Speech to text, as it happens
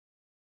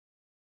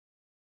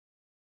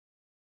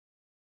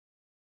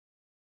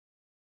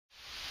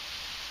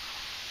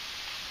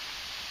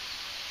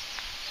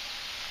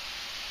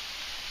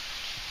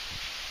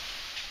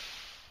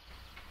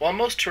While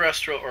most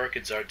terrestrial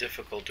orchids are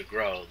difficult to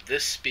grow,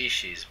 this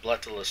species,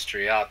 Bletilla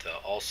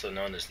striata, also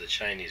known as the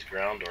Chinese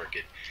ground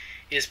orchid,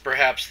 is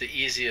perhaps the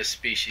easiest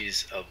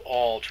species of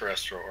all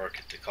terrestrial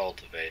orchid to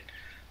cultivate.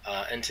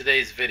 In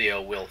today's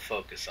video, we'll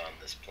focus on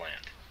this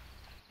plant.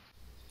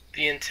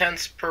 The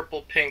intense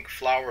purple-pink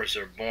flowers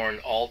are borne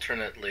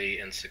alternately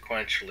and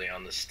sequentially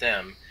on the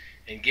stem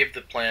and give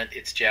the plant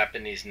its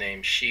Japanese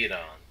name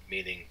Shiran,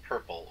 meaning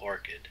purple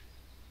orchid.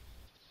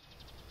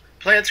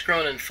 Plants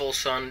grown in full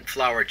sun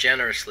flower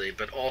generously,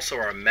 but also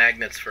are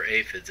magnets for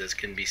aphids, as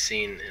can be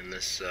seen in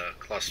this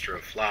cluster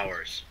of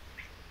flowers.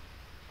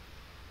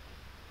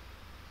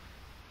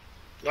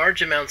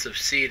 Large amounts of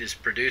seed is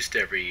produced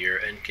every year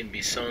and can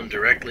be sown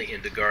directly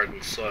into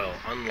garden soil,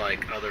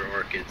 unlike other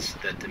orchids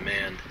that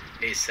demand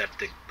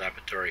aseptic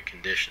laboratory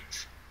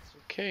conditions.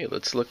 Okay,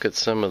 let's look at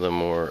some of the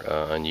more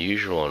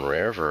unusual and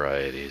rare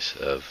varieties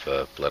of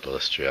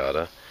Bletilla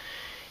striata.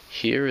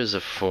 Here is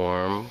a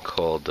form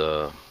called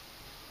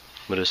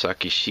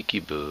Murasaki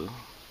Shikibu.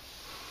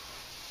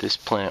 This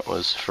plant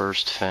was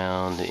first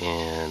found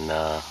in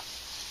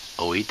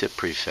Oita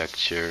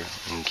Prefecture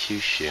in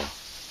Kyushu.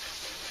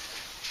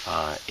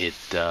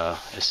 It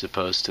is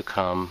supposed to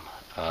come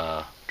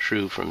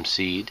true from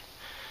seed,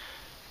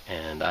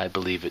 and I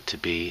believe it to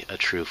be a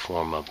true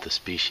form of the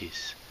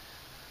species.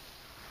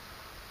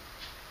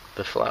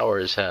 The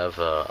flowers have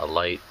a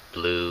light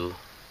blue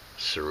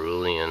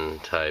cerulean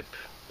type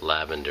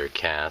lavender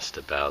cast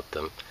about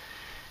them,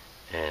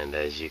 and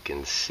as you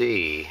can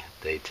see,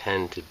 they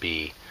tend to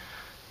be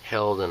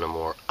held in a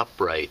more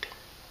upright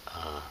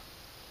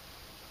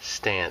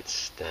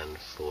stance than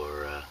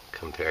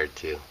compared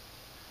to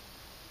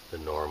the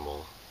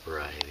normal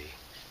variety.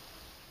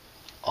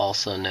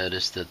 Also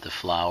notice that the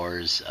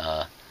flowers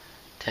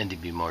tend to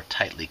be more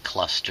tightly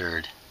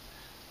clustered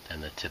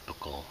than the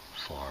typical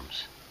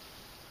forms.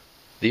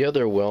 The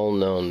other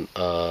well-known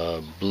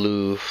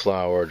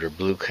blue-flowered or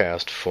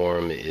blue-cast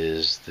form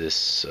is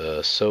this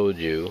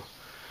soju.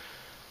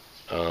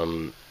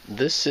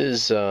 This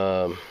is,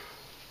 well,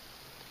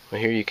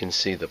 here you can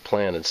see the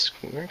plant. It's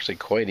actually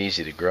quite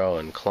easy to grow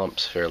and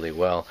clumps fairly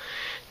well.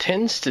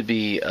 Tends to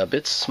be a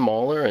bit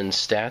smaller in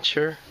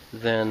stature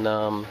than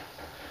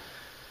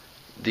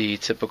the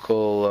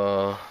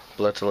typical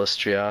Bletilla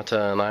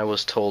striata, and I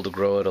was told to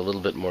grow it a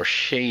little bit more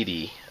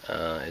shady.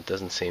 It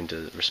doesn't seem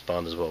to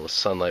respond as well with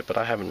sunlight, but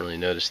I haven't really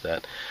noticed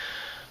that.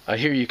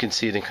 Here you can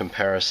see it in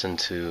comparison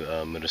to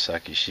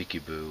Murasaki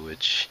Shikibu,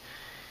 which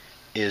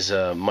is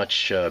a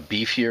much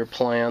beefier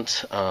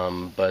plant,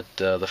 but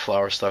the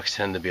flower stalks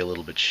tend to be a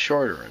little bit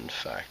shorter, in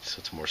fact, so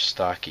it's more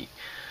stocky.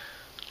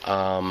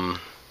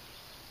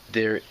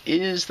 There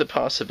is the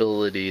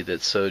possibility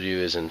that soju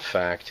is in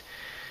fact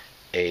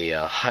a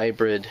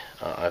hybrid.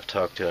 I've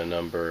talked to a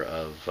number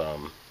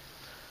of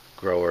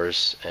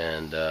growers,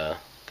 and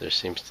there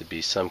seems to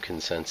be some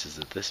consensus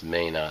that this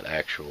may not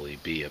actually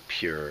be a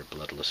pure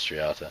Bletilla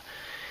striata.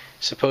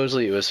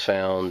 Supposedly it was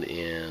found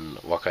in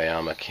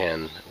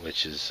Wakayama-ken,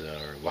 which is,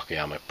 or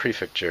Wakayama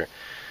Prefecture,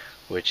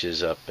 which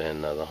is up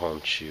in the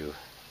Honshu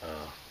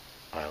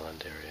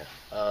island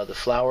area. The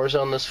flowers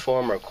on this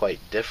form are quite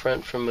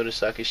different from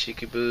Murasaki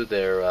Shikibu.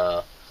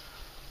 They're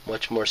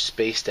much more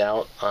spaced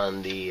out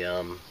on the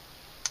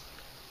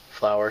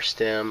flower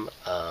stem.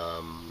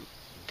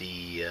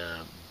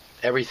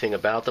 Everything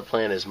about the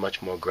plant is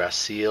much more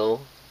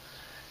gracile,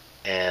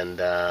 and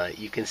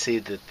you can see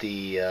that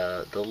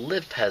the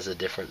lip has a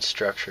different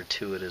structure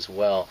to it as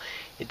well.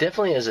 It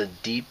definitely has a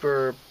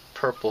deeper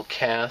purple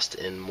cast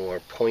and more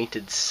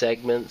pointed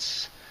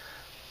segments.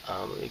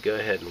 Let me go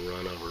ahead and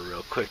run over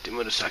real quick to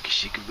Murasaki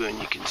Shikibu, and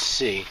you can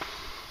see.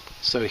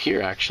 So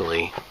here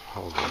actually,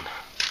 hold on.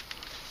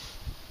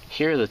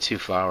 Here are the two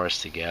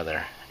flowers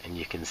together, and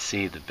you can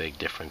see the big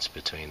difference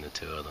between the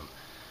two of them.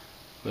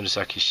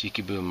 Murasaki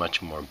Shikibu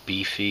much more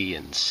beefy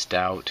and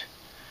stout,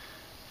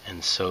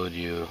 and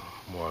soju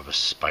more of a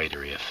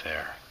spidery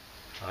affair.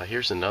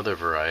 Here's another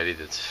variety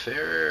that's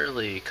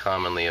fairly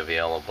commonly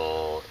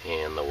available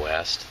in the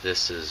West.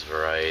 This is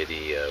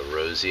variety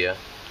rosea.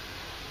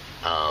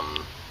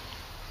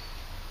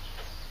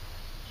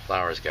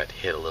 Flowers got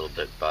hit a little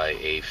bit by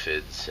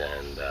aphids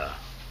and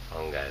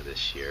fungi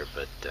this year,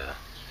 but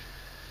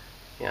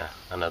yeah,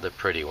 another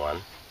pretty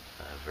one.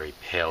 Very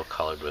pale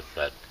colored with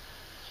that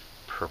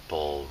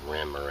purple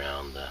rim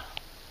around the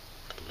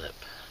lip.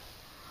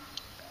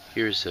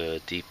 Here's a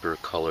deeper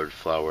colored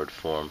flowered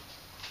form,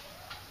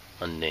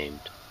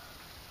 unnamed.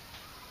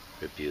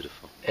 Very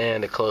beautiful.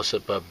 And a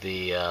close-up of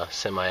the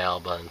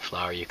semialba and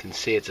flower. You can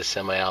see it's a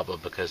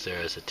semialba because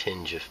there is a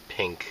tinge of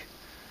pink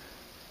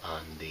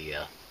on the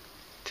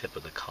tip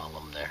of the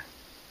column there.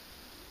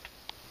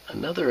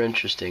 Another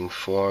interesting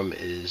form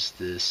is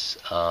this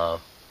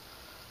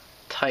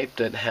type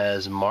that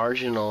has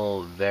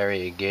marginal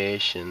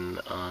variegation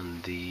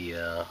on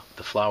the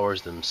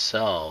flowers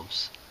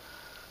themselves,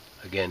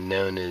 again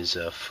known as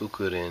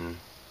fukurin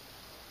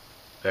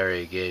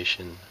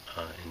variegation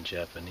in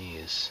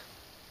Japanese.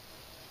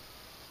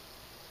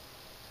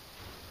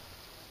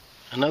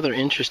 Another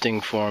interesting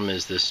form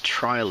is this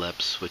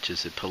Trilips, which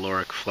is a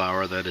pyloric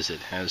flower. That is, it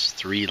has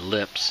 3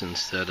 lips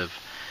instead of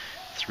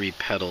 3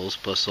 petals,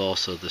 plus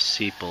also the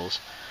sepals.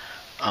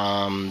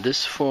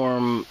 This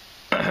form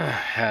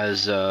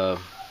has no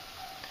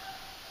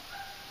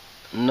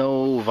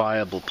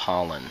viable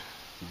pollen,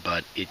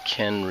 but it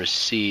can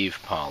receive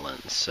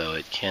pollen, so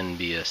it can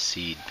be a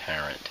seed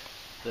parent.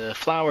 The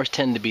flowers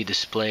tend to be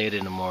displayed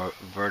in a more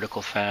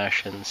vertical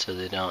fashion, so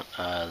they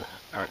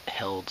aren't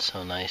held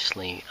so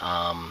nicely.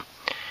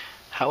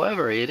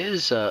 However, it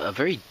is a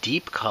very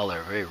deep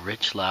color, very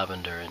rich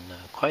lavender, and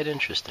quite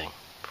interesting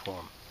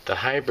form. The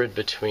hybrid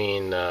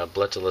between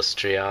Bletilla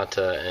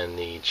striata and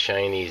the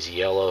Chinese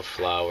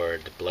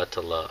yellow-flowered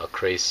Bletilla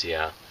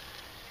ochracea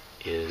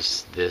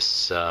is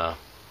this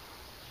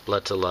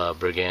Bletilla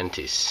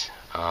Brigantes.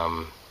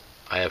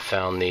 I have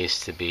found these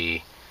to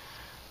be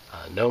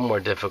no more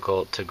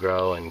difficult to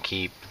grow and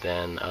keep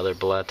than other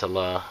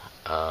Bletilla.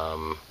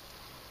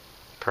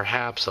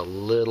 Perhaps a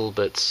little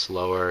bit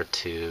slower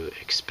to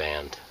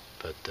expand,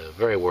 but a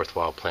very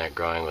worthwhile plant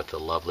growing with a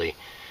lovely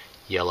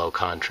yellow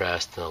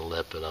contrast in the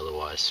lip and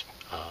otherwise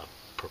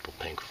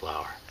purple-pink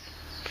flower.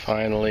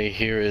 Finally,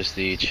 here is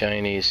the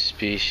Chinese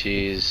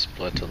species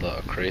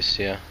Bletilla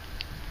ochracea,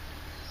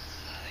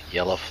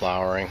 yellow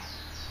flowering.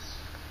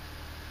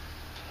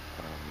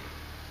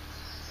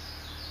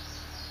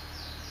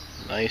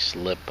 Nice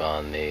lip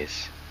on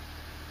these.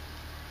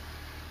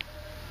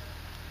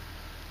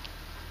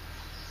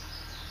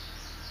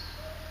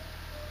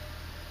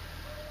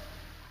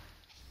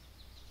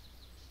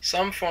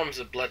 Some forms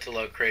of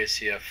Bletilla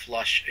ochracea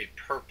flush a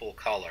purple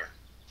color.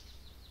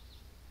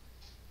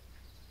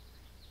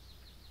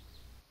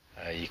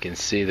 You can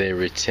see they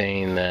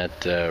retain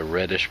that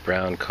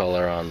reddish-brown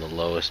color on the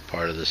lowest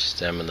part of the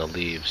stem and the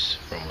leaves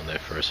from when they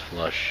first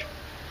flush.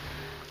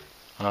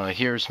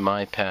 Here's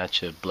my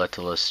patch of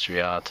Bletilla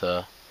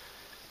striata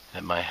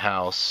at my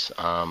house.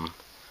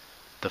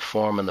 The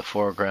form in the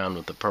foreground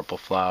with the purple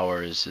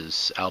flowers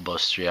is alba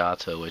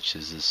striata, which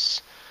is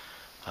this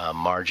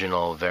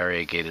marginal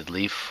variegated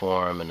leaf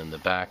form, and in the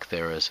back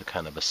there is a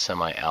kind of a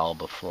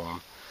semialba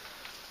form.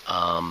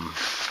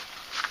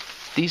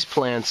 These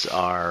plants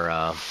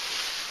are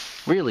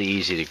really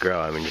easy to grow.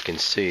 I mean, you can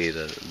see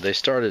that they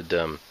started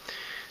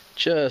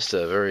just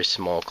very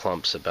small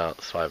clumps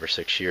about 5 or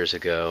 6 years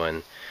ago,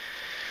 and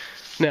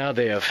now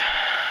they have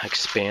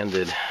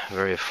expanded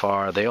very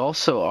far. They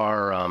also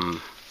are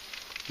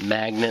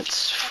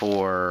magnets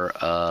for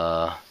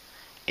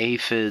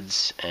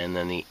aphids and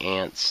then the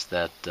ants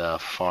that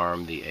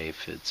farm the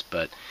aphids.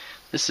 But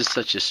this is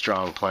such a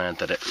strong plant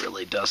that it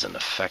really doesn't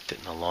affect it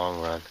in the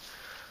long run.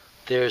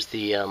 There's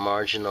the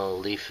marginal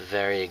leaf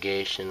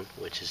variegation,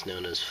 which is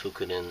known as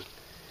fukurin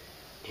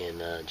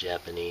in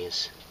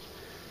Japanese.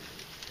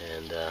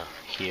 And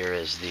here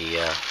is the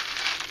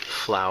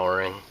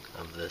flowering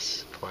of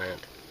this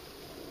plant.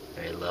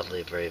 Very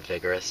lovely, very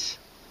vigorous.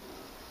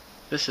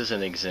 This is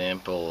an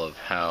example of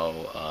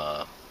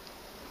how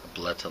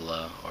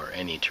Bletilla, or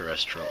any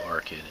terrestrial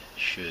orchid,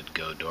 should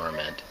go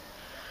dormant.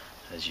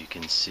 As you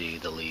can see,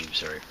 the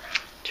leaves are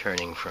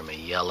turning from a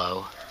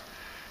yellow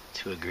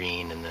to a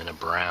green and then a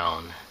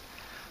brown.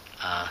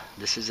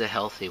 This is a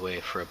healthy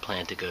way for a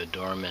plant to go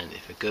dormant.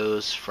 If it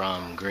goes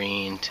from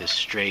green to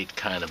straight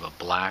kind of a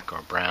black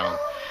or brown,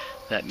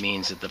 that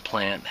means that the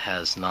plant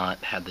has not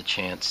had the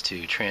chance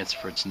to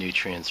transfer its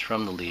nutrients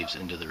from the leaves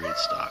into the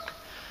rootstock.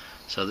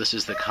 So this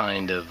is the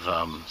kind of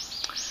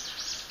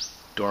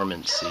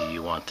dormancy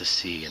you want to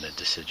see in a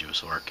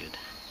deciduous orchid.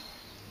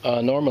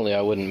 Normally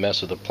I wouldn't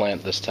mess with a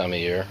plant this time of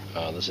year.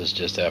 This is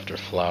just after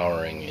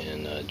flowering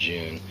in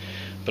June.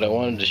 But I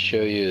wanted to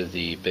show you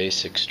the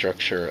basic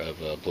structure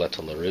of a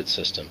Bletilla root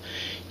system.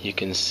 You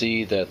can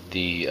see that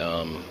the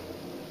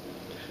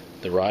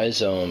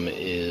rhizome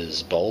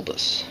is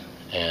bulbous,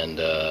 and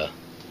there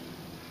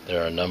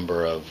are a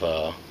number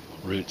of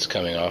roots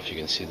coming off. You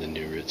can see the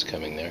new roots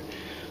coming there.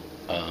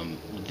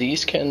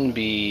 These can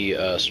be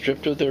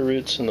stripped of their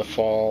roots in the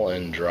fall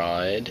and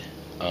dried.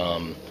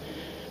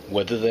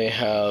 Whether they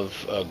have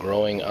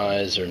growing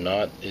eyes or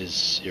not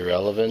is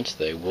irrelevant.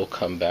 They will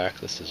come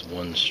back. This is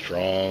one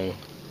strong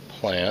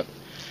plant,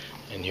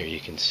 and here you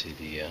can see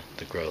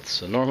the growth.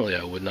 So normally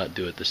I would not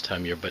do it this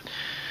time of year, but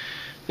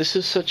this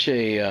is such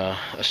a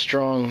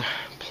strong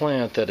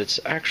plant that it's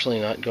actually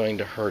not going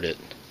to hurt it,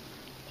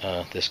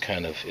 this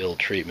kind of ill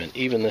treatment,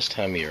 even this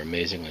time of year,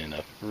 amazingly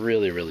enough.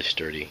 Really, really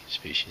sturdy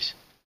species.